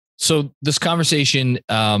So this conversation,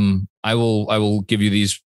 I will give you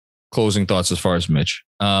these closing thoughts as far as Mitch.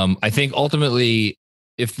 I think ultimately,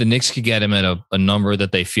 if the Knicks could get him at a number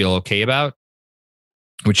that they feel okay about,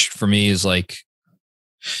 which for me is like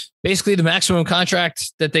basically the maximum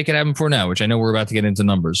contract that they could have him for now, which I know we're about to get into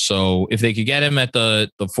numbers. So if they could get him at the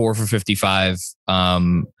 4 for 55,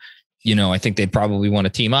 I think they'd probably want a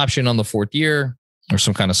team option on the 4th year or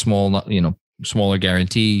some kind of smaller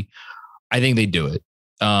guarantee. I think they do it.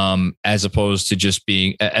 As opposed to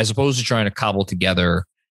trying to cobble together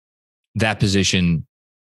that position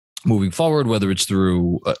moving forward, whether it's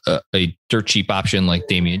through a dirt cheap option like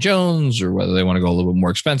Damian Jones, or whether they want to go a little bit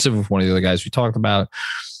more expensive with one of the other guys we talked about,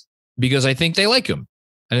 because I think they like him.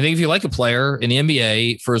 And I think if you like a player in the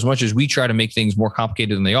NBA, for as much as we try to make things more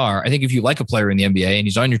complicated than they are, I think if you like a player in the NBA and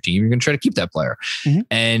he's on your team, you're going to try to keep that player. Mm-hmm.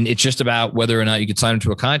 And it's just about whether or not you can sign him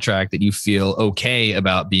to a contract that you feel okay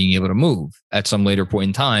about being able to move at some later point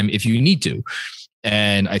in time if you need to.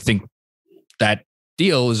 And I think that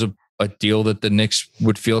deal is a deal that the Knicks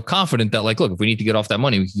would feel confident that, like, look, if we need to get off that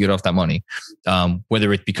money, we can get off that money.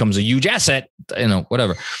 Whether it becomes a huge asset,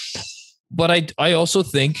 whatever. But I also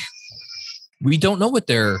think we don't know what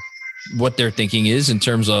their thinking is in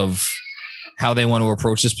terms of how they want to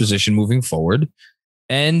approach this position moving forward.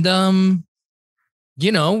 And, God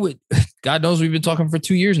knows we've been talking for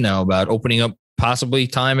 2 years now about opening up possibly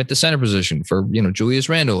time at the center position for, Julius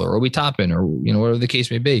Randle or Obi Toppin or, whatever the case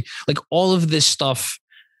may be. Like, all of this stuff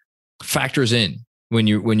factors in when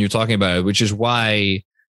you're talking about it, which is why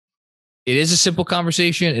it is a simple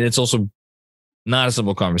conversation. And it's also not a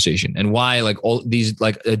simple conversation, and why like all these,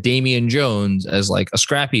 like a Damian Jones as like a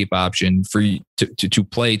scrap heap option for you to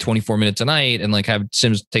play 24 minutes a night and like have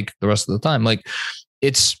Sims take the rest of the time. Like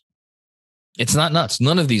it's not nuts.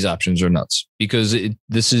 None of these options are nuts, because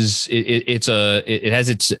it's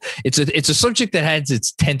a subject that has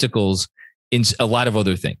its tentacles in a lot of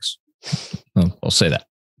other things. I'll say that.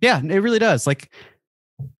 Yeah, it really does. Like,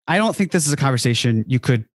 I don't think this is a conversation you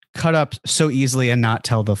could cut up so easily and not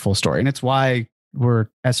tell the full story. And it's why we're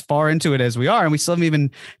as far into it as we are. And we still haven't even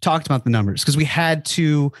talked about the numbers, because we had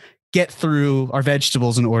to get through our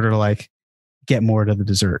vegetables in order to like get more to the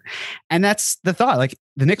dessert. And that's the thought. Like,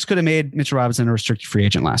 the Knicks could have made Mitchell Robinson a restricted free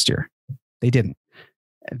agent last year. They didn't.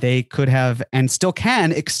 They could have, and still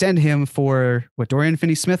can, extend him for what Dorian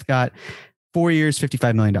Finney-Smith got, 4 years,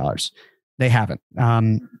 $55 million. They haven't.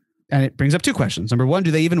 And it brings up two questions. Number one, do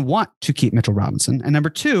they even want to keep Mitchell Robinson? And number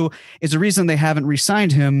two, is the reason they haven't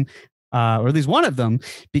re-signed him, or at least one of them,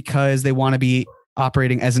 because they want to be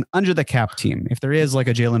operating as an under the cap team. If there is like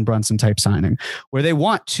a Jalen Brunson type signing where they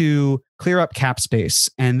want to clear up cap space,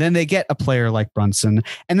 and then they get a player like Brunson,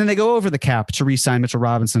 and then they go over the cap to re-sign Mitchell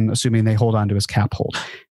Robinson, assuming they hold on to his cap hold.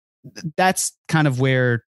 That's kind of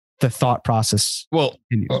where the thought process. Well,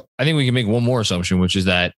 I think we can make one more assumption, which is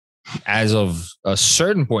that as of a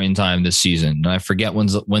certain point in time this season, and I forget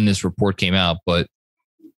when this report came out, but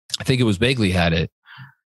I think it was Bagley had it,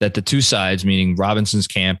 that the two sides, meaning Robinson's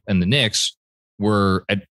camp and the Knicks, were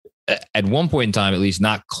at one point in time, at least,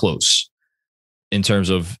 not close in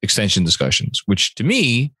terms of extension discussions, which to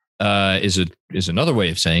me is another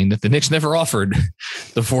way of saying that the Knicks never offered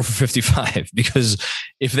the 4 for 55, because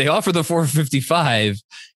if they offer the 4 for 55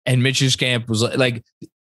 and Mitch's camp was like,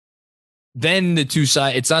 then the two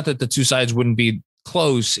sides, it's not that the two sides wouldn't be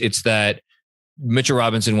close. It's that Mitchell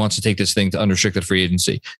Robinson wants to take this thing to unrestricted free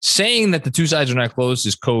agency. Saying that the two sides are not close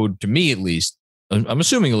is code, to me at least. I'm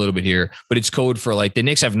assuming a little bit here, but it's code for like the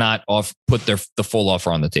Knicks have not put the full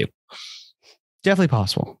offer on the table. Definitely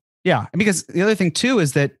possible. Yeah. Because the other thing too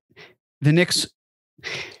is that the Knicks,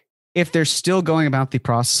 if they're still going about the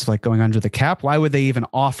process of like going under the cap, why would they even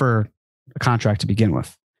offer a contract to begin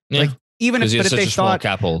with? Yeah. Like, even if they thought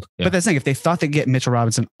cap hold. Yeah. But that's the thing, if they thought they'd get Mitchell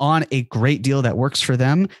Robinson on a great deal that works for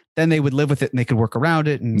them, then they would live with it and they could work around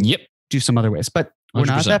it and do some other ways. But we're 100%.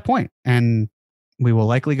 Not at that point, and we will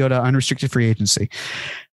likely go to unrestricted free agency.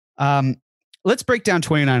 Let's break down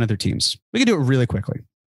 29 other teams. We can do it really quickly.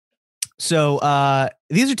 So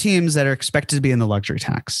these are teams that are expected to be in the luxury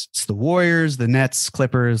tax. It's the Warriors, the Nets,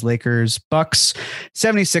 Clippers, Lakers, Bucks,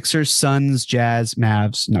 76ers, Suns, Jazz,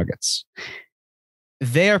 Mavs, Nuggets.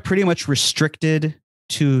 They are pretty much restricted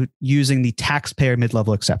to using the taxpayer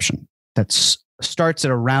mid-level exception that starts at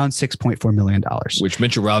around $6.4 million. Which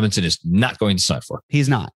Mitchell Robinson is not going to sign for. He's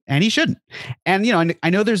not, and he shouldn't. And, I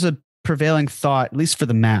know there's a prevailing thought, at least for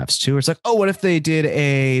the Mavs too, where it's like, oh, what if they did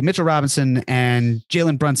a Mitchell Robinson and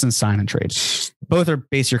Jalen Brunson sign and trade? Both are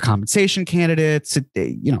base year compensation candidates.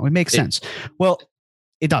 It makes sense. Well,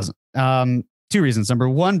 it doesn't. Two reasons. Number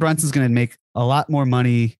one, Brunson's going to make a lot more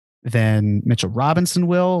money than Mitchell Robinson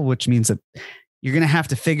will, which means that you're going to have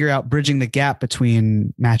to figure out bridging the gap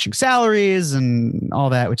between matching salaries and all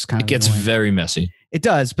that, which is kind of it gets annoying. very messy. It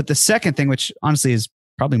does. But the second thing, which honestly is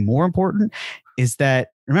probably more important, is that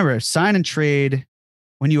remember, sign and trade,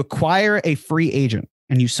 when you acquire a free agent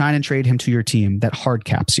and you sign and trade him to your team, that hard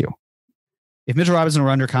caps you. If Mitchell Robinson were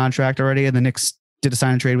under contract already and the Knicks did a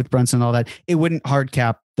sign and trade with Brunson and all that, it wouldn't hard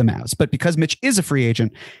cap the Mavs. But because Mitch is a free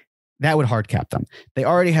agent, that would hard cap them. They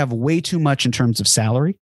already have way too much in terms of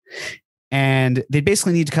salary. And they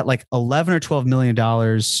basically need to cut like $11 or $12 million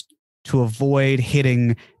to avoid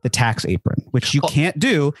hitting the tax apron, which you can't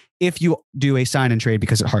do if you do a sign and trade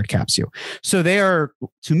because it hard caps you. So they are,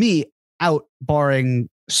 to me, out barring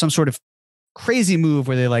some sort of crazy move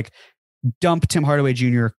where they like dump Tim Hardaway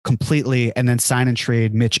Jr. completely and then sign and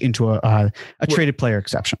trade Mitch into a traded player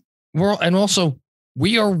exception. And also,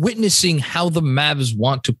 we are witnessing how the Mavs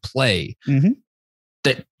want to play. Mm-hmm.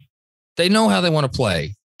 That they know how they want to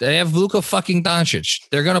play. They have Luka fucking Doncic.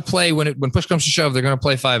 They're going to play when push comes to shove. They're going to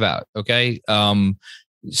play 5 out. Okay.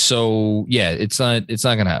 So yeah, it's not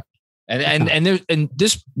going to happen.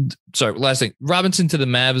 Last thing, Robinson to the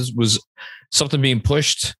Mavs was something being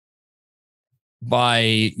pushed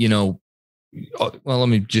by, well, let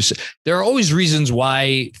me just, there are always reasons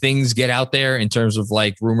why things get out there in terms of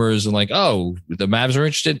like rumors and like, oh, the Mavs are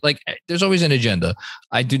interested. Like there's always an agenda.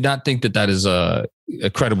 I do not think that is a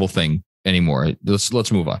credible thing anymore.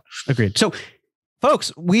 Let's move on. Agreed. So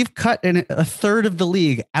folks, we've cut a third of the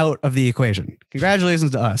league out of the equation.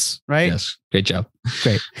 Congratulations to us, right? Yes. Great job.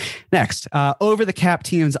 Great. Next, over the cap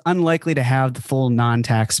teams unlikely to have the full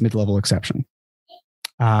non-tax mid-level exception.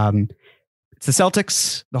 It's the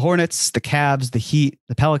Celtics, the Hornets, the Cavs, the Heat,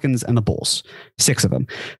 the Pelicans, and the Bulls. 6 of them.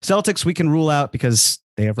 Celtics we can rule out because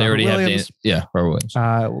they have Robert Williams. Robert Williams.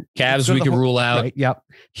 Cavs we could rule out. Right, yep.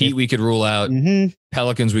 Heat we could rule out. Mm-hmm.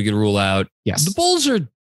 Pelicans we could rule out. Yes. The Bulls are.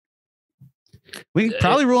 We can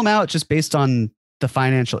probably rule them out just based on the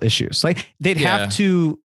financial issues. Like they'd have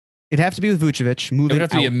to. It'd have to be with Vucevic moving. It would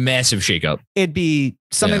have to be a massive shakeup. It'd be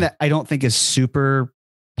something that I don't think is super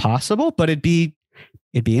possible, but it'd be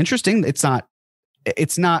interesting. It's not. I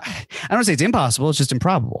don't say it's impossible. It's just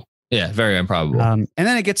improbable. Yeah, very improbable. And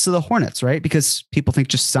then it gets to the Hornets, right? Because people think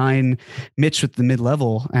just sign Mitch with the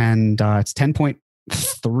mid-level and it's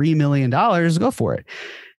 $10.3 million. Go for it.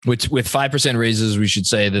 With 5% raises, we should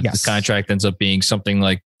say that the contract ends up being something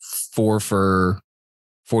like 4 for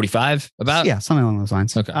 45 about? Yeah, something along those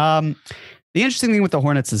lines. Okay. The interesting thing with the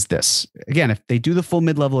Hornets is this. Again, if they do the full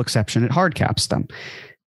mid-level exception, it hard caps them.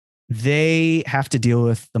 They have to deal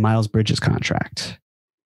with the Miles Bridges contract.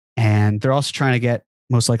 And they're also trying to get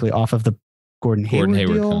most likely off of the Gordon Hayward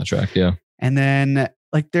deal. Contract, yeah. And then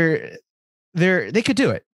like they could do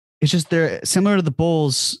it. It's just they're similar to the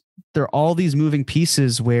Bulls. There are all these moving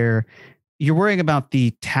pieces where you're worrying about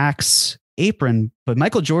the tax apron, but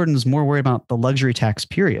Michael Jordan's more worried about the luxury tax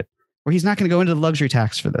period, where he's not going to go into the luxury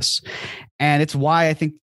tax for this. And it's why I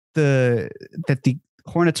think that the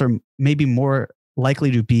Hornets are maybe more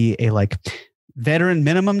likely to be a like veteran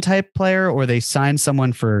minimum type player, or they sign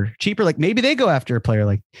someone for cheaper. Like maybe they go after a player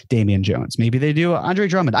like Damian Jones. Maybe they do Andre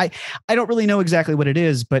Drummond. I don't really know exactly what it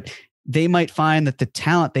is, but they might find that the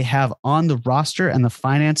talent they have on the roster and the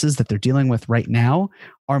finances that they're dealing with right now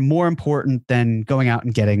are more important than going out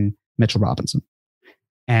and getting Mitchell Robinson.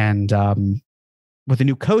 And with a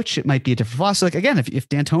new coach, it might be a different philosophy. Like again, if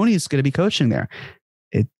D'Antoni is going to be coaching there,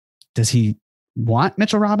 does he want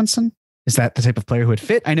Mitchell Robinson? Is that the type of player who would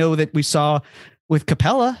fit? I know that we saw with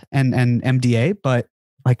Capella and MDA, but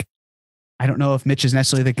like, I don't know if Mitch is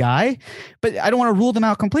necessarily the guy, but I don't want to rule them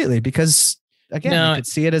out completely because again, you could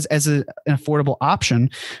see it as an affordable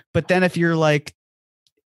option. But then if you're like,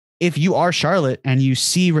 if you are Charlotte and you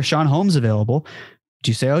see Rashawn Holmes available,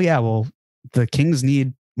 do you say, oh yeah, well, the Kings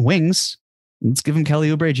need wings. Let's give him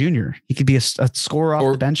Kelly Oubre Jr. He could be a scorer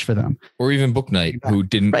off the bench for them. Or even Bouknight, who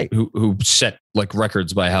didn't, who set like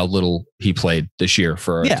records by how little he played this year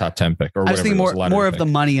for a top 10 pick. Or I was thinking more of the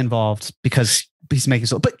money involved because he's making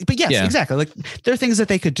so. But yes, exactly. Like there are things that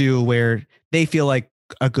they could do where they feel like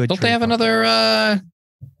a good. Don't they have another?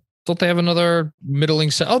 Don't they have another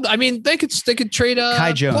middling set? Oh, I mean, they could trade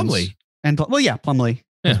Kai Jones Plumlee and Plumlee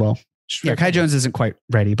as well. Yeah, Kai Jones isn't quite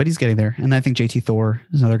ready, but he's getting there. And I think JT Thor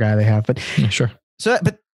is another guy they have. But sure. So,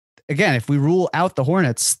 but again, if we rule out the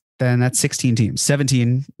Hornets, then that's 16 teams,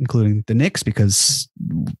 17, including the Knicks, because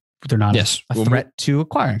they're not a threat to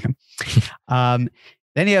acquiring him.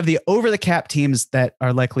 Then you have the over the cap teams that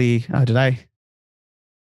are likely.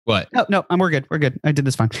 What? No, we're good. We're good. I did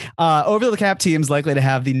this fine. Over the cap teams likely to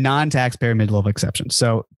have the non-taxpayer mid-level exception.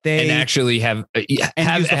 So they and actually have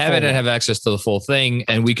access to the full thing,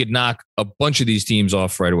 and we could knock a bunch of these teams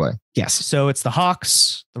off right away. Yes. So it's the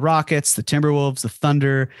Hawks, the Rockets, the Timberwolves, the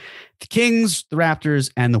Thunder, the Kings, the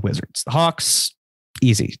Raptors, and the Wizards. The Hawks,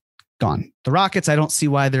 easy, gone. The Rockets, I don't see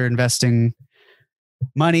why they're investing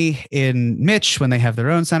money in Mitch when they have their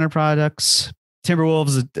own center products.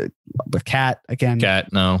 Timberwolves with Cat again.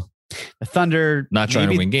 Cat, no. The Thunder, not trying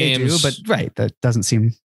to win games, but right, that doesn't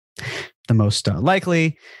seem the most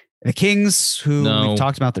likely. The Kings, who we've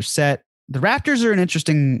talked about, their set. The Raptors are an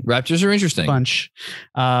interesting. Bunch.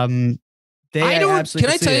 Can I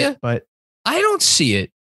tell you? But I don't see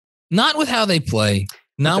it. Not with how they play.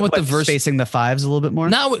 Not with the facing the fives a little bit more.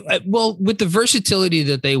 Not with the versatility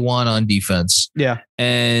that they want on defense. Yeah,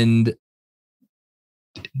 and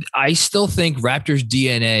I still think Raptors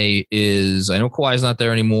DNA is, I know Kawhi's not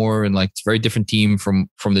there anymore and like it's a very different team from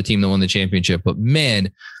the team that won the championship, but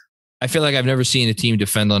man, I feel like I've never seen a team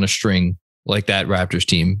defend on a string like that Raptors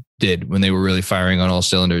team did when they were really firing on all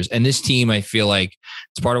cylinders. And this team, I feel like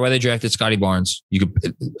it's part of why they drafted Scotty Barnes. You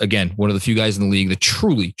could, again, one of the few guys in the league that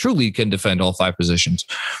truly can defend all five positions.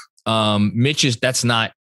 That's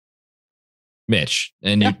not Mitch.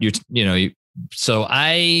 And maybe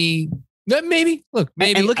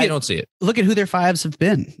I don't see it. Look at who their fives have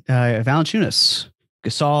been. Valanciunas,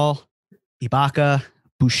 Gasol, Ibaka,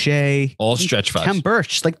 Boucher, all stretch fives. Khem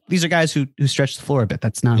Birch. Like these are guys who stretch the floor a bit.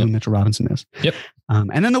 That's not who Mitchell Robinson is. Yep.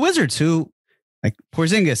 And then the Wizards, who like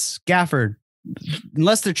Porzingis, Gafford,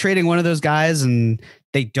 unless they're trading one of those guys and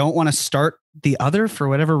they don't want to start the other for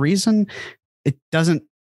whatever reason, it doesn't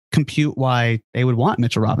compute why they would want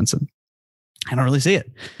Mitchell Robinson. I don't really see it.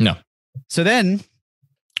 No. So then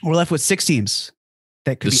we're left with 6 teams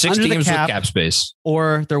that could be six under teams the cap, with cap space,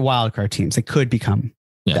 or they're wild card teams. They could become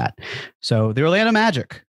that. So the Orlando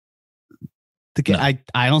Magic, I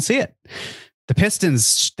don't see it. The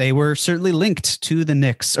Pistons, they were certainly linked to the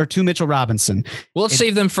Knicks or to Mitchell Robinson. Well, let's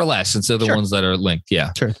save them for last since they're the ones that are linked.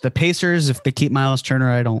 Yeah, sure. The Pacers, if they keep Miles Turner,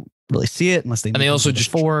 I don't really see it unless they. And they also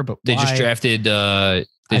just drafted.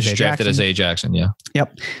 Isaiah Jackson. Yeah.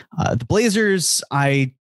 Yep. The Blazers,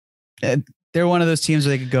 they're one of those teams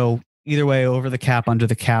where they could go either way, over the cap, under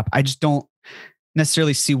the cap. I just don't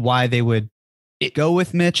necessarily see why they would go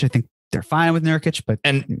with Mitch. I think they're fine with Nurkic, but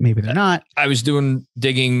maybe they're not. I was doing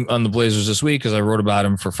digging on the Blazers this week because I wrote about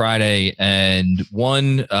them for Friday, and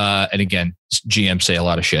and again, GMs say a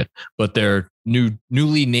lot of shit, but their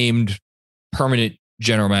newly named permanent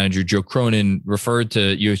general manager, Joe Cronin, referred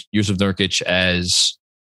to Jusuf Nurkic as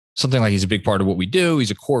something like he's a big part of what we do.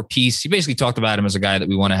 He's a core piece. He basically talked about him as a guy that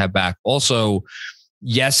we want to have back. Also,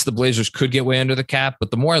 yes, the Blazers could get way under the cap,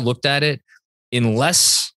 but the more I looked at it,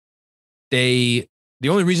 unless the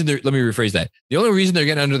only reason let me rephrase that. The only reason they're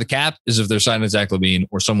getting under the cap is if they're signing Zach LaVine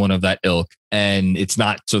or someone of that ilk, and it's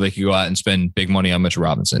not so they can go out and spend big money on Mitchell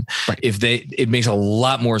Robinson. Right. It makes a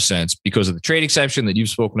lot more sense because of the trade exception that you've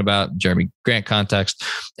spoken about, Jeremy Grant context,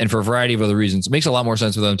 and for a variety of other reasons. It makes a lot more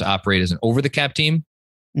sense for them to operate as an over the cap team.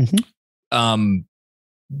 Mm-hmm.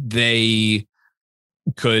 They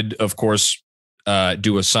could, of course,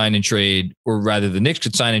 do a sign and trade, or rather, the Knicks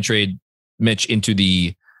could sign and trade Mitch into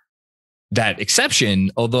that exception.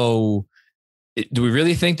 Although, do we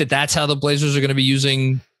really think that that's how the Blazers are going to be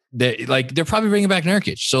using? They're probably bringing back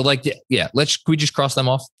Nurkic. So, can we just cross them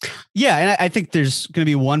off? Yeah, and I think there's going to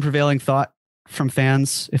be one prevailing thought from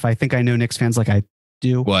fans. If I think I know Knicks fans like I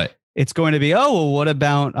do, what it's going to be? Oh, well, what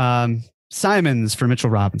about Simons for Mitchell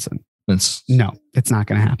Robinson? No, it's not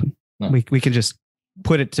going to happen. No. We can just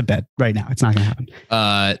put it to bed right now. It's not going to happen.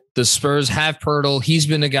 The Spurs have Pirtle. He's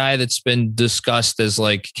been a guy that's been discussed as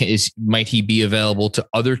might he be available to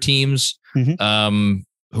other teams who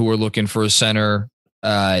are looking for a center?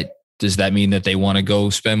 Does that mean that they want to go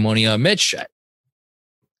spend money on Mitch?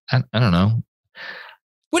 I don't know.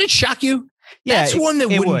 Would it shock you? Yeah, that's one that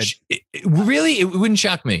wouldn't. It wouldn't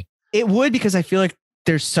shock me. It would, because I feel like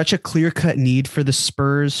there's such a clear-cut need for the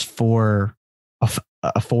Spurs for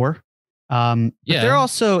a 4. But they're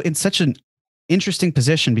also in such an interesting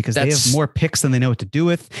position because they have more picks than they know what to do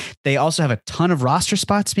with. They also have a ton of roster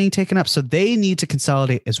spots being taken up, so they need to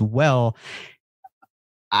consolidate as well.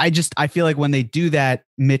 I feel like when they do that,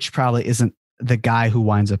 Mitch probably isn't the guy who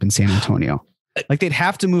winds up in San Antonio. Like, they'd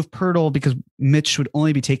have to move Pirtle because Mitch would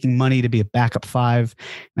only be taking money to be a backup 5.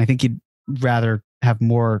 And I think he'd rather have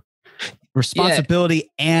more responsibility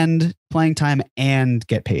and playing time and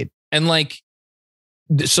get paid. And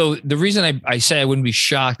so the reason I say I wouldn't be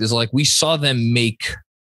shocked is we saw them make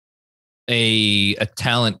a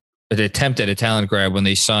talent an attempt at a talent grab when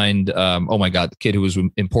they signed, oh my God, the kid who was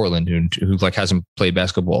in Portland, who like hasn't played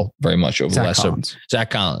basketball very much over the last several. Zach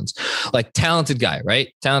Collins, like talented guy,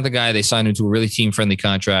 right? Talented guy. They signed him to a really team friendly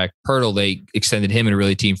contract. Pirtle, they extended him in a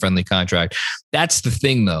really team friendly contract. That's the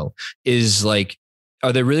thing though, is like,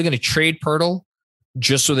 are they really going to trade Pirtle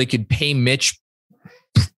just so they could pay Mitch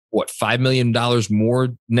what, $5 million more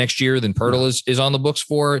next year than Pirtle is on the books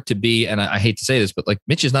for to be? And I hate to say this, but like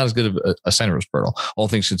Mitch is not as good of a center as Pirtle, all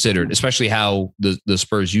things considered, especially how the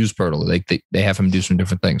Spurs use Pirtle. They have him do some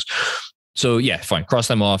different things. So yeah, fine. Cross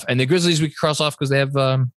them off. And the Grizzlies we can cross off because they have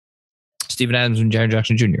Steven Adams and Jaren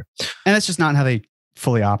Jackson Jr. And that's just not how they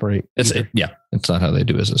fully operate. It's not how they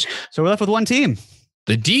do business. So we're left with one team.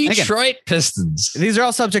 The Detroit Pistons. These are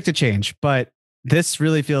all subject to change, but this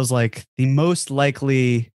really feels like the most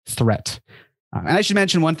likely threat. And I should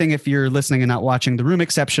mention one thing, if you're listening and not watching, the room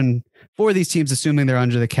exception for these teams, assuming they're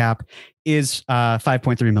under the cap, is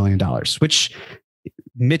 $5.3 million, which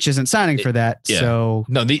Mitch isn't signing for that. Yeah. So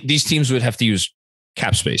no, these teams would have to use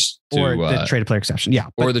cap space or the traded player exception. Yeah.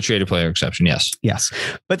 Or the traded player exception. Yes. Yes.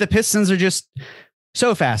 But the Pistons are just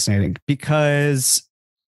so fascinating because,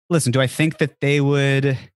 listen, do I think that they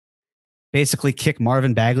would basically kick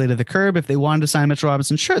Marvin Bagley to the curb if they wanted to sign Mitchell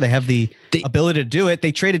Robinson? Sure, they have the ability to do it.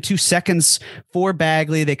 They traded 2 seconds for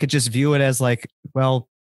Bagley. They could just view it as like, well,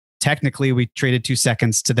 technically we traded 2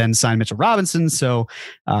 seconds to then sign Mitchell Robinson. So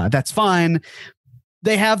that's fine.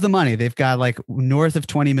 They have the money. They've got like north of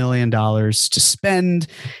 $20 million to spend.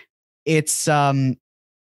 It's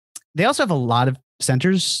they also have a lot of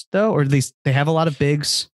centers though, or at least they have a lot of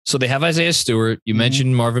bigs. So they have Isaiah Stewart. You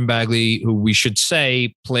mentioned Marvin Bagley, who we should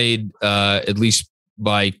say played at least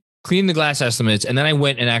by cleaning the glass estimates. And then I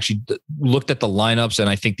went and actually looked at the lineups, and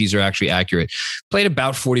I think these are actually accurate. Played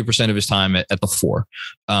about 40% of his time at the 4.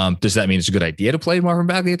 Does that mean it's a good idea to play Marvin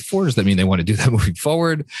Bagley at the 4? Does that mean they want to do that moving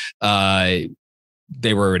forward?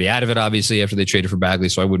 They were already out of it, obviously, after they traded for Bagley,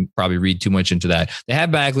 so I wouldn't probably read too much into that. They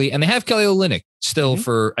have Bagley, and they have Kelly Olynyk still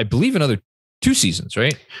for, I believe, another 2 seasons,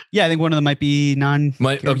 right? Yeah, I think one of them might be I'm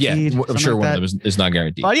sure one of them is not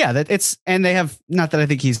guaranteed. But yeah, and they have, not that I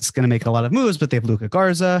think he's going to make a lot of moves, but they have Luka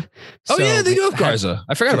Garza. Oh yeah, they do have Garza.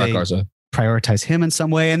 I forgot about Garza. Prioritize him in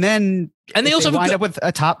some way, and they also wind up with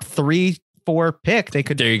a top 3-4 pick. They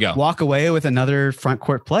could walk away with another front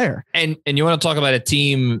court player. And you want to talk about a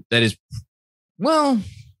team that is, well,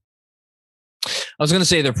 I was going to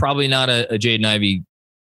say they're probably not a Jaden Ivey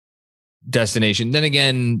destination. Then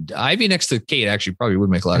again, Ivy next to Kate actually probably would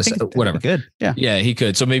make a lot of sense. Whatever. Good. Yeah, he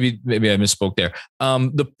could. So maybe I misspoke there.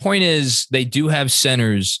 The point is they do have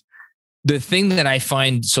centers. The thing that I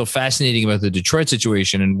find so fascinating about the Detroit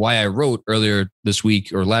situation, and why I wrote earlier this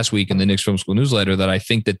week or last week in the Knicks Film School newsletter that I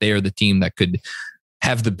think that they are the team that could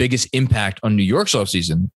have the biggest impact on New York's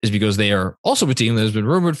offseason, is because they are also a team that has been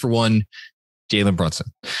rumored for one, Jalen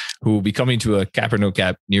Brunson, who will be coming to a cap or no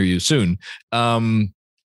cap near you soon.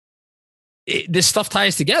 This stuff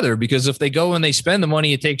ties together, because if they go and they spend the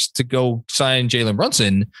money it takes to go sign Jalen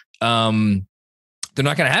Brunson, they're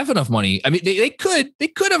not going to have enough money. I mean, they could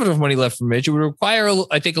have enough money left for Mitch. It would require,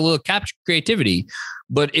 I think, a little cap creativity,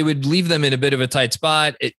 but it would leave them in a bit of a tight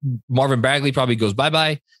spot. Marvin Bagley probably goes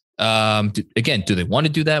bye-bye. Again, do they want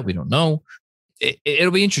to do that? We don't know.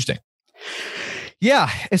 It'll be interesting. Yeah,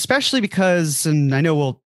 especially because, and I know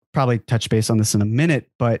we'll probably touch base on this in a minute,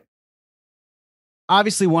 but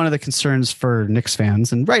obviously one of the concerns for Knicks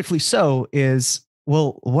fans, and rightfully so, is,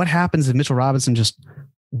 well, what happens if Mitchell Robinson just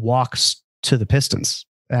walks to the Pistons?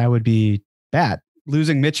 That would be bad.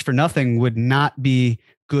 Losing Mitch for nothing would not be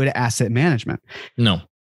good asset management. No.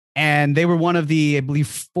 And they were one of the, I believe,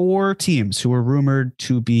 4 teams who were rumored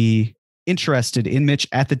to be interested in Mitch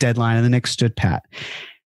at the deadline, and the Knicks stood pat.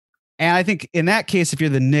 And I think in that case, if you're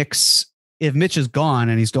the Knicks, if Mitch is gone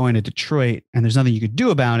and he's going to Detroit and there's nothing you could do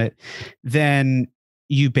about it, then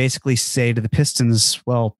you basically say to the Pistons,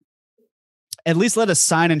 well, at least let us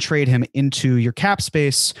sign and trade him into your cap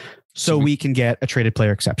space so we can get a traded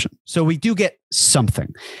player exception. So we do get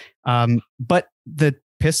something. But the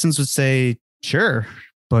Pistons would say, sure,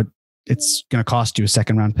 but it's going to cost you a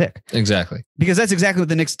 2nd-round pick. Exactly. Because that's exactly what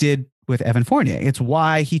the Knicks did with Evan Fournier. It's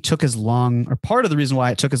why he took as long, or part of the reason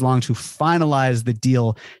why it took as long to finalize the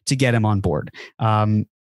deal to get him on board.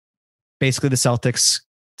 Basically, the Celtics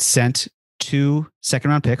sent 2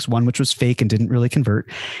 2nd-round picks, one which was fake and didn't really convert,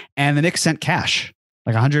 and the Knicks sent cash,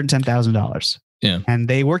 like $110,000. Yeah. And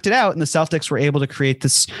they worked it out, and the Celtics were able to create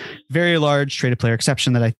this very large traded player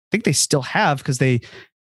exception that I think they still have, because they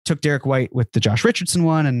took Derek White with the Josh Richardson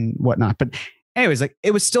one and whatnot. But anyways, like, it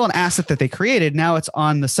was still an asset that they created. Now it's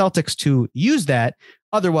on the Celtics to use that.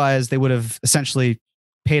 Otherwise, they would have essentially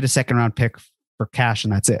paid a 2nd-round pick for cash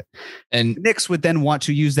and that's it. And the Knicks would then want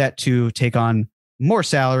to use that to take on more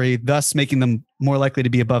salary, thus making them more likely to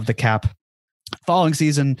be above the cap following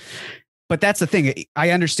season. But that's the thing. I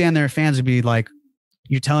understand their fans would be like,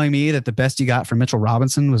 you're telling me that the best you got for Mitchell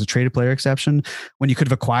Robinson was a traded player exception when you could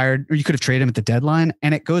have acquired, or you could have traded him at the deadline.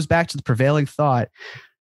 And it goes back to the prevailing thought.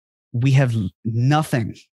 We have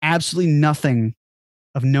nothing, absolutely nothing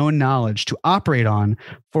of known knowledge to operate on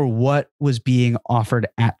for what was being offered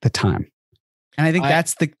at the time. And I think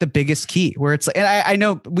that's the biggest key, where it's like, and I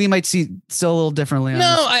know we might see still a little differently.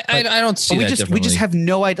 I don't see that differently. We just have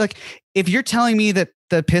no idea. Like, if you're telling me that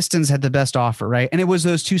the Pistons had the best offer, right, and it was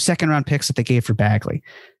those 2 second-round picks that they gave for Bagley,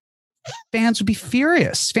 fans would be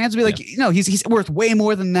furious. Fans would be like, he's worth way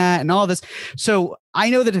more than that, and all this. So I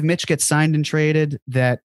know that if Mitch gets signed and traded,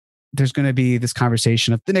 that there's going to be this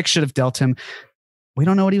conversation of the Knicks should have dealt him. We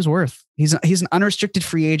don't know what he was worth. He's an unrestricted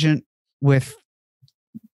free agent with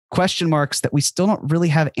question marks that we still don't really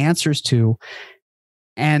have answers to.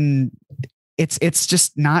 And it's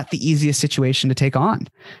just not the easiest situation to take on.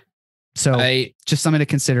 So just something to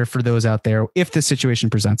consider for those out there if the situation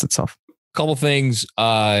presents itself. Couple things.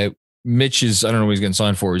 Mitch is, I don't know what he's getting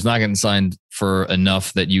signed for. He's not getting signed for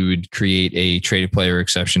enough that you would create a traded player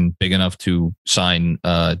exception big enough to sign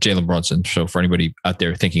Jalen Brunson. So for anybody out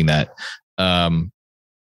there thinking that,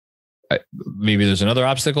 maybe there's another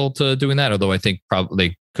obstacle to doing that, although I think probably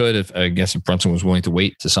they could, if Brunson was willing to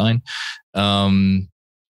wait to sign.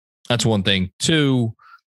 That's one thing. 2,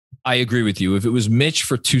 I agree with you. If it was Mitch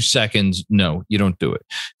for 2 seconds, no, you don't do it.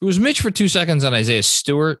 If it was Mitch for 2 seconds on Isaiah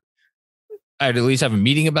Stewart, I'd at least have a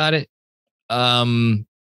meeting about it. I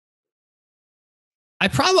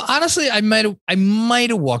might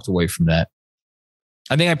have walked away from that.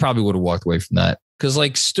 I think I probably would have walked away from that. Because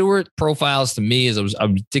like Stewart profiles to me, as I was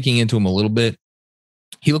digging into him a little bit,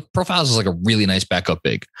 he profiles as like a really nice backup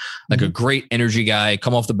big, like a great energy guy,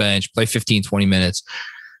 come off the bench, play 15, 20 minutes.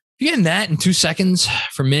 If you're getting that in 2 seconds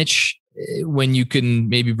for Mitch, when you can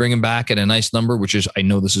maybe bring him back at a nice number, which is, I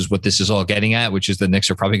know this is what this is all getting at, which is the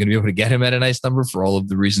Knicks are probably going to be able to get him at a nice number for all of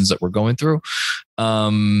the reasons that we're going through.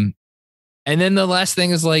 And then the last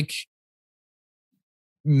thing is like,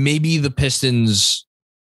 maybe the Pistons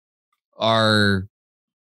are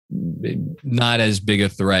not as big a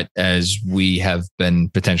threat as we have been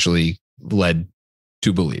potentially led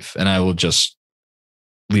to believe. And I will just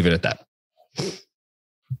leave it at that. I think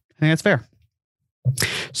that's fair.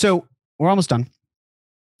 So we're almost done,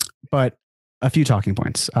 but a few talking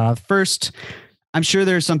points. First, I'm sure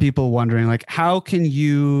there's some people wondering, like, how can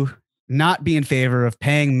you not be in favor of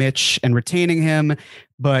paying Mitch and retaining him,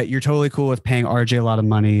 but you're totally cool with paying RJ a lot of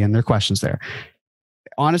money? And there are questions there.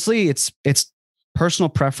 Honestly, it's personal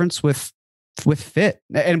preference with fit.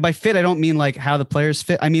 And by fit, I don't mean like how the players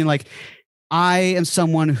fit. I mean, like, I am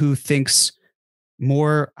someone who thinks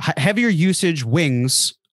more heavier usage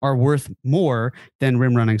wings are worth more than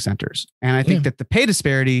rim running centers. And I think that the pay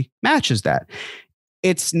disparity matches that.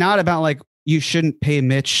 It's not about like, you shouldn't pay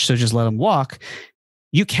Mitch, so just let him walk.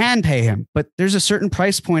 You can pay him, but there's a certain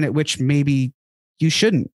price point at which maybe you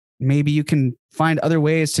shouldn't. Maybe you can find other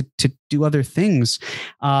ways to do other things.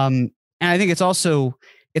 And I think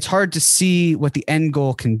it's hard to see what the end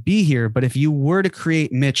goal can be here. But if you were to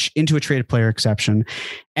create Mitch into a traded player exception,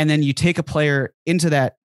 and then you take a player into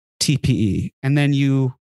that TPE, and then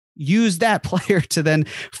you use that player to then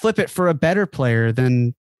flip it for a better player,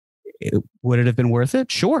 then would it have been worth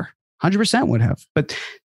it? Sure. 100% would have. But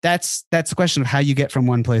that's the question of how you get from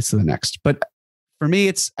one place to the next. But for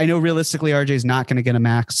me, I know realistically RJ is not going to get a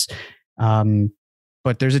max.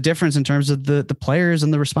 But there's a difference in terms of the players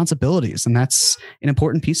and the responsibilities. And that's an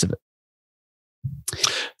important piece of it.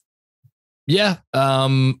 Yeah.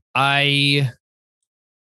 I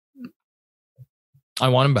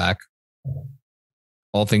want him back.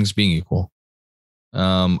 All things being equal.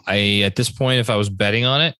 At this point, if I was betting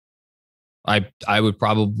on it, I would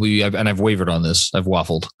probably, and I've wavered on this, I've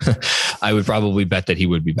waffled. I would probably bet that he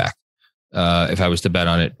would be back if I was to bet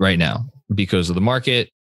on it right now because of the market.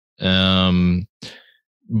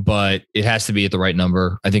 But it has to be at the right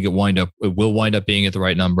number. I think it will wind up being at the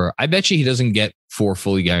right number. I bet you he doesn't get 4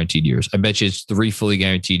 fully guaranteed years. I bet you it's 3 fully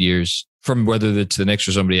guaranteed years from whether it's the Knicks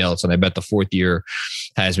or somebody else. And I bet the 4th year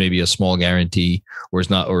has maybe a small guarantee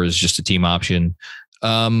or is just a team option.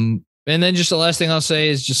 And then just the last thing I'll say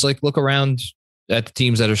is just like, look around at the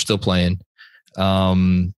teams that are still playing.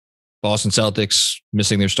 Boston Celtics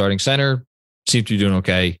missing their starting center seem to be doing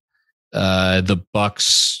okay. The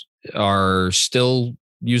Bucks are still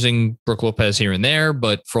using Brook Lopez here and there,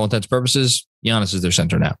 but for all intents and purposes, Giannis is their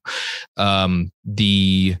center now.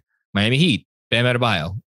 The Miami Heat, Bam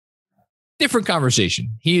Adebayo, different conversation.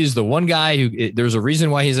 He is the one guy who there's a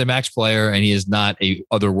reason why he's a max player, and he is not a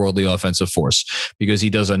otherworldly offensive force because he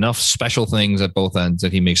does enough special things at both ends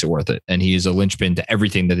that he makes it worth it. And he is a linchpin to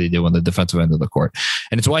everything that they do on the defensive end of the court.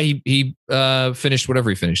 And it's why he finished whatever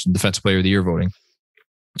he finished in defensive player of the year voting.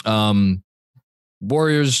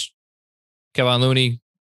 Warriors, Kevon Looney,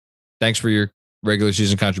 thanks for your regular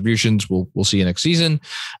season contributions. We'll see you next season.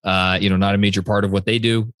 Not a major part of what they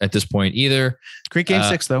do at this point either. Great game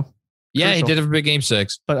 6 though. Yeah, he did have a big game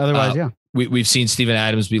 6. But otherwise, we've seen Steven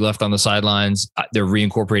Adams be left on the sidelines. They're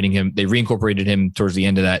reincorporating him. They reincorporated him towards the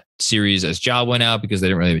end of that series as Ja went out because they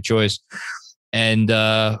didn't really have a choice. And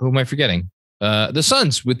who am I forgetting? The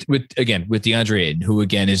Suns with DeAndre Ayton, who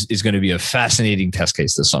again is going to be a fascinating test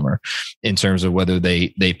case this summer in terms of whether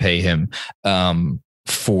they pay him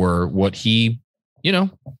for what he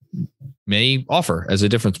may offer as a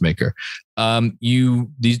difference maker.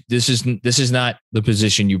 This is not the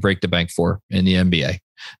position you break the bank for in the NBA.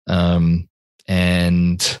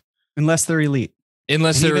 And unless they're elite,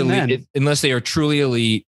 unless they are truly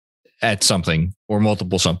elite at something or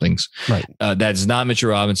multiple somethings, right? That's not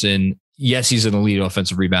Mitchell Robinson. Yes, he's an elite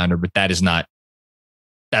offensive rebounder, but that's not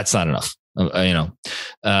enough.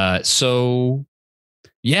 So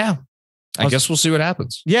yeah, I guess we'll see what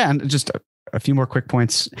happens. Yeah. And just a few more quick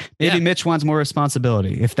points. Maybe Mitch wants more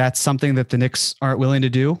responsibility. If that's something that the Knicks aren't willing to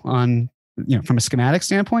do on, from a schematic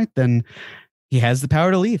standpoint, then he has the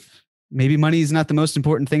power to leave. Maybe money is not the most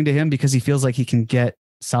important thing to him because he feels like he can get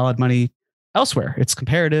solid money elsewhere. It's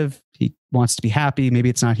comparative. He wants to be happy. Maybe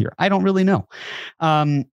it's not here. I don't really know.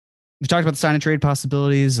 We talked about the sign and trade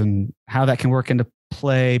possibilities and how that can work into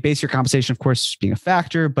play. Base year compensation, of course, being a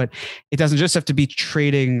factor, but it doesn't just have to be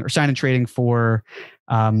trading or sign and trading for,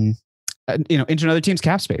 into another team's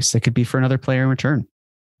cap space. It could be for another player in return.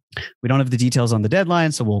 We don't have the details on the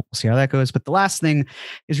deadline, so we'll see how that goes. But the last thing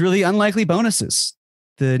is really unlikely bonuses.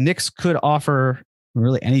 The Knicks could offer,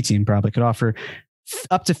 really any team probably could offer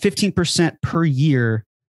up to 15% per year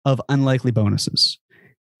of unlikely bonuses.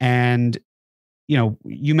 And,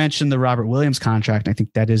 you mentioned the Robert Williams contract. I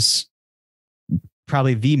think that is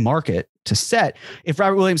probably the market to set. If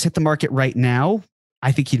Robert Williams hit the market right now,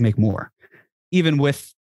 I think he'd make more. Even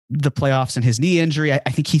with the playoffs and his knee injury, I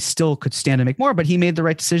think he still could stand to make more, but he made the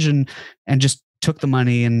right decision and just took the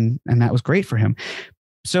money and that was great for him.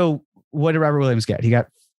 So what did Robert Williams get? He got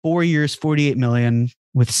 4 years, $48 million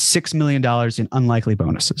with $6 million in unlikely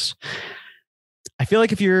bonuses. I feel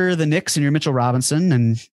like if you're the Knicks and you're Mitchell Robinson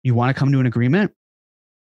and you want to come to an agreement,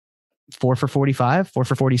 4 for 45, 4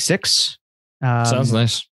 for 46. Sounds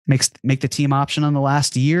nice. Make the team option on the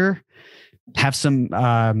last year. Have some,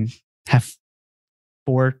 have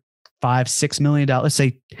 $4, $5, $6 million. Let's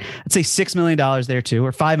say $6 million there too,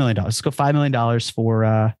 or $5 million. Let's go $5 million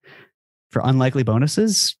for unlikely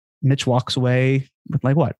bonuses. Mitch walks away with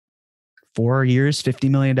 4 years, $50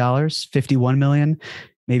 million, $51 million,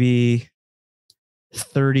 maybe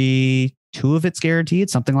 32 of it's guaranteed,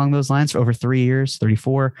 something along those lines for over 3 years,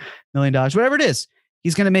 $34 million, whatever it is.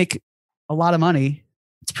 He's going to make a lot of money.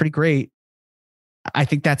 It's pretty great. I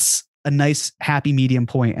think that's a nice, happy medium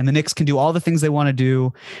point. And the Knicks can do all the things they want to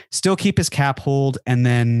do, still keep his cap hold, and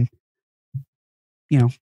then,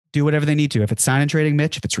 do whatever they need to. If it's sign and trading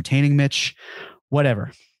Mitch, if it's retaining Mitch,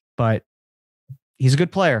 whatever. But he's a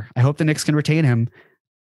good player. I hope the Knicks can retain him.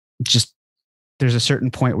 Just there's a certain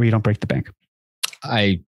point where you don't break the bank.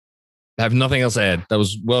 I have nothing else to add. That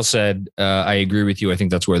was well said. I agree with you. I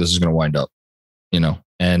think that's where this is going to wind up,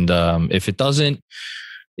 and if it doesn't,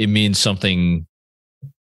 it means something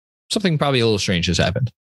probably a little strange has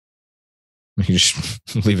happened. We can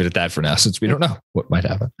just leave it at that for now, since we don't know what might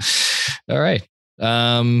happen. All right.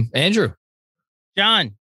 Andrew.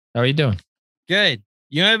 John. How are you doing? Good.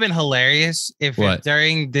 You know, it'd been hilarious if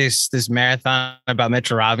during this marathon about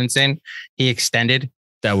Mitchell Robinson, he extended.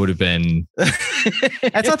 That would have been.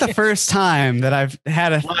 That's not the first time that I've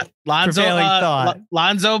had a prevailing thought.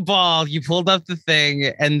 Lonzo Ball, you pulled up the thing,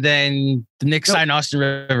 and then the Knicks signed Austin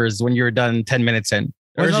Rivers when you were done 10 minutes in.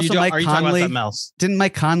 Or are you talking about something else? Didn't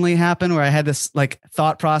Mike Conley happen where I had this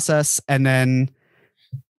thought process, and then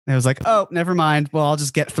it was oh, never mind. Well, I'll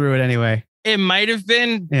just get through it anyway. It might have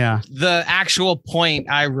been. Yeah. The actual point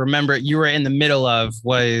I remember you were in the middle of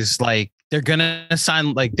was they're going to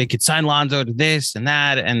sign, they could sign Lonzo to this and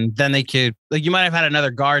that. And then they could, you might have had another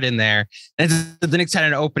guard in there. And the Knicks had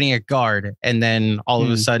an opening at guard. And then all of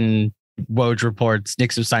a sudden, Woj reports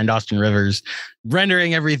Knicks have signed Austin Rivers,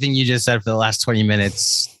 rendering everything you just said for the last 20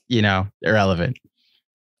 minutes, irrelevant.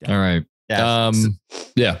 All right. Yeah.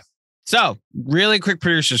 Yeah. So really quick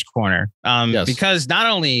producer's corner. Yes. Because not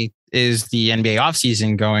only is the NBA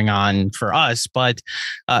offseason going on for us, but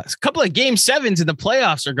a couple of game sevens in the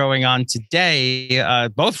playoffs are going on today.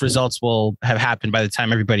 Both results will have happened by the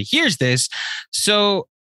time everybody hears this. So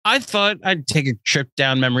I thought I'd take a trip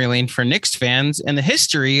down memory lane for Knicks fans and the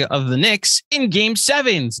history of the Knicks in game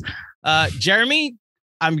sevens. Jeremy,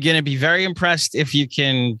 I'm going to be very impressed if you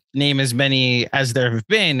can name as many as there have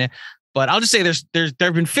been, but I'll just say there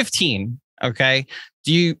have been 15. Okay.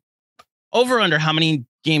 Do you over under how many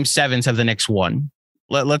game sevens have the Knicks won?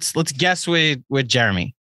 Let's guess with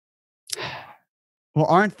Jeremy. Well,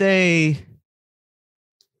 aren't they?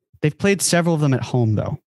 They've played several of them at home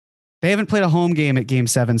though. They haven't played a home game at game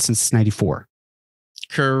 7 since 94.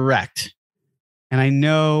 Correct. And I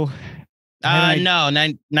know. No,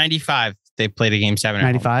 95. They played a game 7.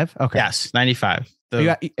 95. Okay. Yes. 95.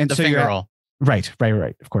 The so finger roll. Right.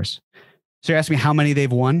 Of course. So you're asking me how many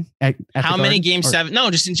they've won? How many game 7? No,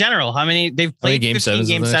 just in general. How many they've played game 15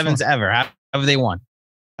 game 7s ever? How have they won?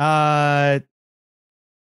 8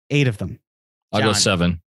 of them. I'll go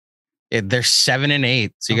 7. They're 7 and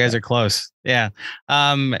 8. So you guys are close. Yeah.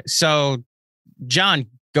 So John,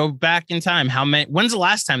 go back in time. When's the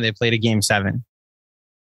last time they played a game 7?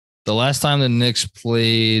 The last time the Knicks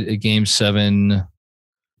played a game 7.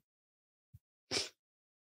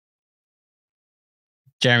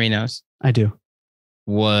 Jeremy knows. I do.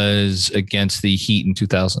 Was against the Heat in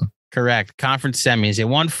 2000. Correct. Conference semis. They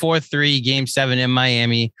won 4-3 game 7 in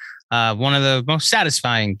Miami. One of the most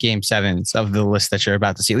satisfying game 7s of the list that you're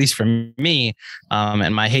about to see, at least for me,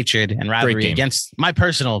 and my hatred and rivalry against my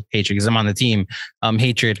personal hatred because I'm on the team,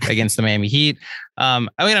 hatred against the Miami Heat. I'm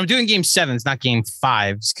doing game 7s, not game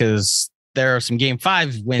 5s, because there are some game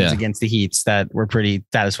 5 wins against the Heats that were pretty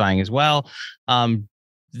satisfying as well.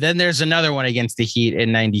 Then there's another one against the Heat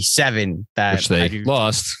in 97 which they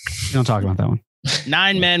lost. Don't talk about that one.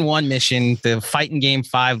 9 men, 1 mission. The fight in game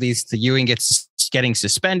 5 leads to Ewing getting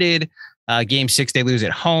suspended. Game 6, they lose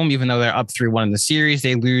at home, even though they're up 3-1 in the series.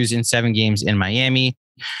 They lose in 7 games in Miami.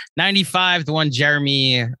 95, the one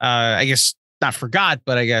Jeremy, I guess not forgot,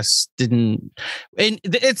 but I guess didn't.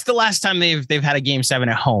 It's the last time they've had a game 7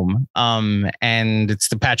 at home. And it's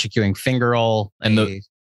the Patrick Ewing finger roll.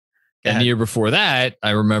 And the year before that, I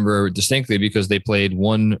remember distinctly because they played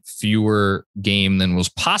 1 fewer game than was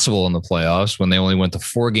possible in the playoffs when they only went to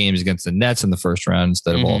 4 games against the Nets in the first round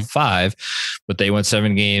instead of all 5. But they went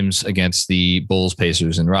 7 games against the Bulls,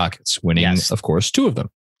 Pacers, and Rockets, winning, of course, 2 of them.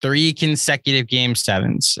 3 consecutive game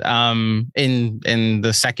 7s in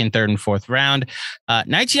the second, third, and fourth round.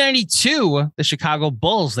 1992, the Chicago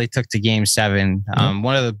Bulls, they took to game 7.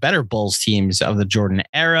 One of the better Bulls teams of the Jordan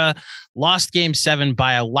era. Lost game 7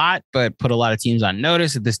 by a lot, but put a lot of teams on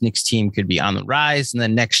notice that this Knicks team could be on the rise. And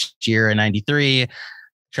then next year in 93,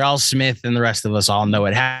 Charles Smith and the rest of us all know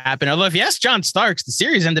what happened. Although if you ask John Starks, the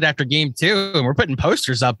series ended after game 2, and we're putting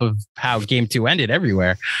posters up of how game 2 ended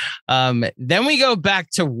everywhere. Then we go back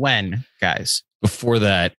to when, guys? Before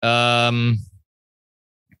that,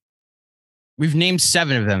 we've named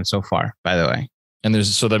 7 of them so far, by the way. And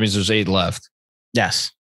so that means there's 8 left.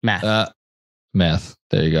 Yes. Math. Math.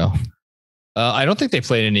 There you go. I don't think they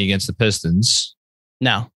played any against the Pistons.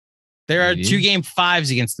 No. There are 2 game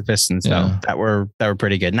 5s against the Pistons, though, that were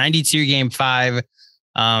pretty good. 92 game 5. Game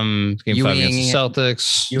 5 against the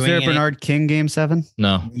Celtics. Is there a Bernard King game 7?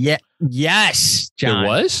 No. Yeah. Yes,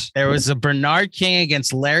 John. There was a Bernard King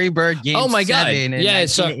against Larry Bird game 7 in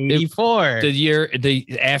 1984. The year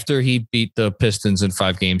after he beat the Pistons in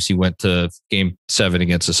 5 games, he went to game 7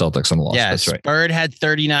 against the Celtics and lost. Yes, that's right. Bird had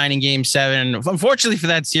 39 in game 7. Unfortunately for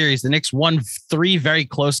that series, the Knicks won 3 very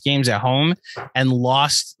close games at home and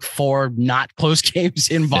lost 4 not close games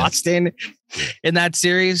in Boston. In that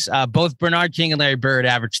series, both Bernard King and Larry Bird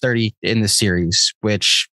averaged 30 in the series,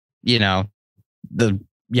 which,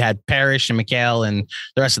 you had Parrish and McHale and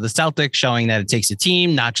the rest of the Celtics showing that it takes a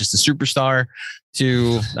team, not just a superstar,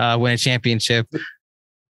 to win a championship.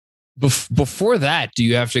 Before that, do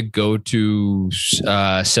you have to go to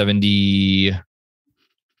 70?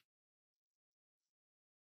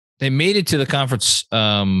 They made it to the conference.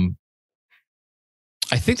 I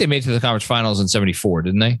think they made it to the conference finals in 74,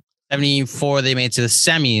 didn't they? 74, they made it to the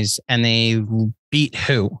semis, and they beat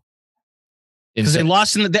who? Because they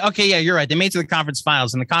lost in you're right. They made it to the conference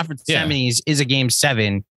finals, and the conference semis is a game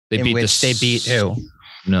 7 they beat who?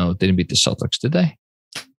 No, they didn't beat the Celtics, did they?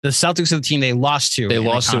 The Celtics are the team they lost to. They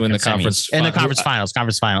lost to in the conference finals.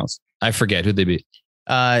 Conference finals. I forget who they beat.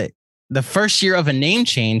 the first year of a name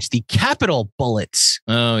change, the Capital Bullets.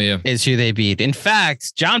 Oh, yeah. Is who they beat. In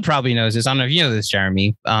fact, John probably knows this. I don't know if you know this,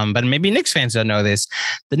 Jeremy, but maybe Knicks fans don't know this.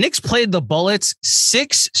 The Knicks played the Bullets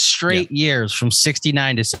 6 straight years from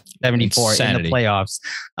 69 to 74 in the playoffs.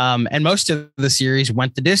 And most of the series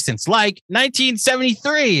went the distance, like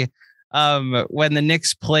 1973. When the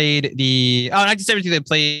Knicks played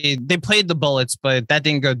 1972, they played the Bullets, but that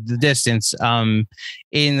didn't go the distance.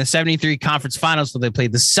 In the 73 conference finals, so they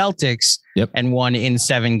played the Celtics and won in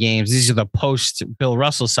 7 games. These are the post Bill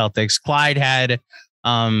Russell Celtics. Clyde had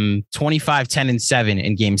 25, 10, and 7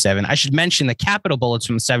 in game 7. I should mention the Capital Bullets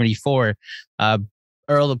from 74.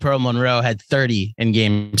 Earl of Pearl Monroe had 30 in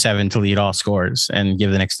game 7 to lead all scores and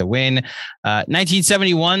give the Knicks the win.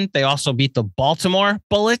 1971, they also beat the Baltimore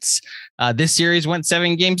Bullets. This series went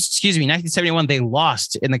 7 games. 1971, they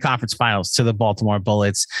lost in the conference finals to the Baltimore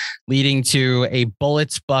Bullets, leading to a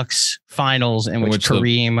Bullets Bucks finals in which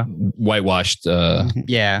Kareem whitewashed.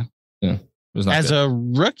 Yeah. It was not as good. A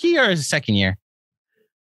rookie or as a second year?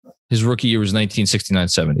 His rookie year was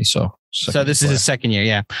 1969-70. So this is his second year.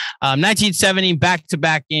 Yeah. 1970,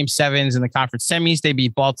 back-to-back game 7s in the conference semis. They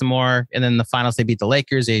beat Baltimore. And then the finals, they beat the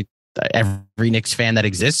Lakers. Every Knicks fan that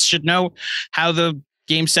exists should know how the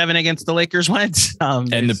game 7 against the Lakers went.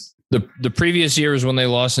 And the previous year is when they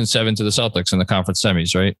lost in 7 to the Celtics in the conference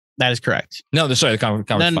semis, right? That is correct. No, the conference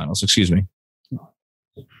finals. Excuse me.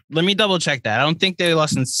 Let me double check that. I don't think they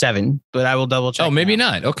lost in 7, but I will double check. Oh, maybe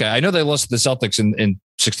not. Okay. I know they lost to the Celtics in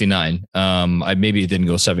 69. Maybe it didn't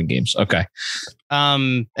go 7 games. Okay.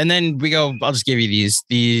 And then I'll just give you these.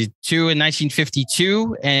 The 2 in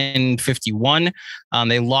 1952 and 51.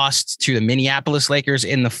 They lost to the Minneapolis Lakers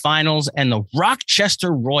in the finals and the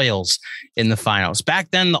Rochester Royals in the finals.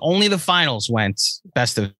 Back then, only the finals went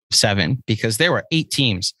best of 7 because there were 8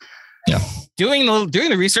 teams. Yeah. Doing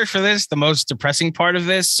the research for this, the most depressing part of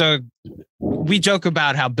this. So we joke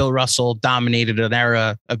about how Bill Russell dominated an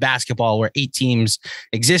era of basketball where 8 teams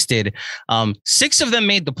existed. 6 of them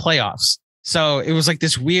made the playoffs. So it was like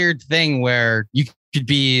this weird thing where you could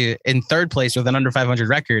be in 3rd place with an under 500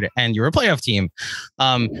 record and you're a playoff team.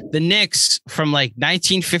 The Knicks from like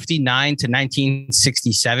 1959 to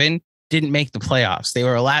 1967 didn't make the playoffs. They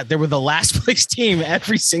were the last place team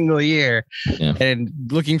every single year. Yeah. And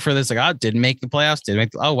looking for this, didn't make the playoffs.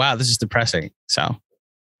 Oh, wow, this is depressing. So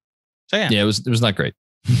yeah. Yeah, it was not great.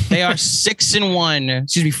 They are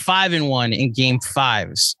 5-1 in game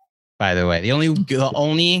 5s, by the way. The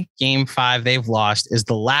only game 5 they've lost is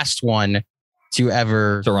the last one to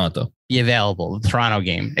ever be available. The Toronto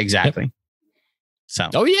game. Exactly. Yep. So,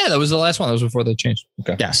 oh yeah, that was the last one. That was before they changed.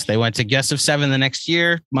 Okay. Yes, they went to best of 7 the next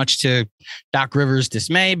year, much to Doc Rivers'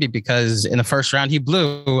 dismay, because in the first round he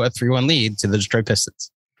blew a 3-1 lead to the Detroit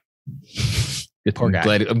Pistons. Poor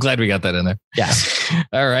guy. I'm glad we got that in there. Yes.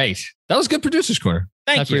 All right, that was good producer's corner.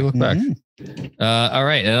 Thank you. Look back. All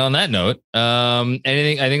right, and on that note,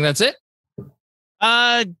 anything? I think that's it.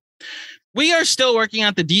 We are still working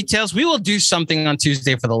out the details. We will do something on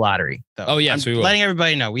Tuesday for the lottery, though. Oh, yes, we will. Letting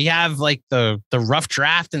everybody know. We have like the rough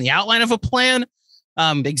draft and the outline of a plan.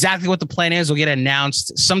 Exactly what the plan is will get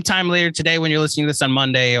announced sometime later today when you're listening to this on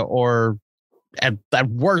Monday, or at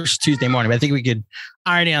worst Tuesday morning. But I think we could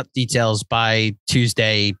iron out details by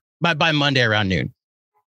Tuesday, by Monday around noon.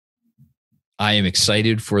 I am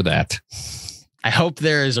excited for that. I hope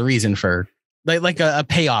there is a reason for like a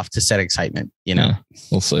payoff to set excitement, Yeah,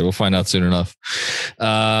 we'll see. We'll find out soon enough.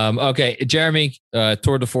 Okay. Jeremy,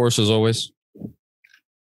 tour de force as always.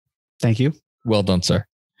 Thank you. Well done, sir.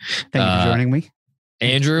 Thank you for joining me.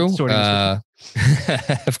 Andrew,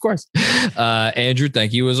 of course. Andrew,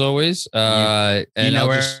 thank you as always. You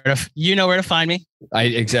know where to find me.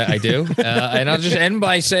 I do. And I'll just end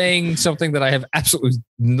by saying something that I have absolutely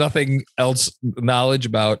nothing else knowledge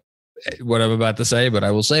about what I'm about to say, but I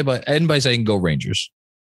will end by saying go Rangers.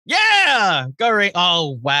 Yeah, go Rangers.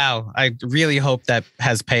 Oh, wow. I really hope that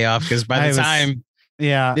has payoff, because by the time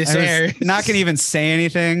this airs, not going to even say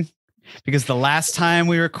anything, because the last time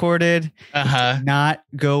we recorded did not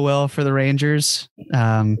go well for the Rangers,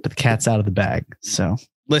 but the cat's out of the bag. So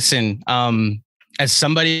listen, as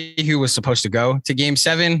somebody who was supposed to go to game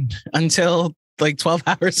 7 until like 12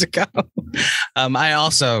 hours ago, I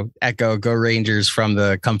also echo go Rangers from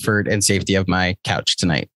the comfort and safety of my couch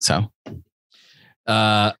tonight. So,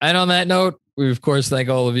 and on that note, we of course thank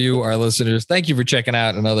all of you, our listeners. Thank you for checking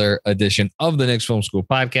out another edition of the Knicks Film School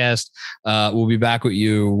Podcast. We'll be back with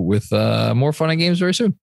you with more fun and games very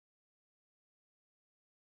soon.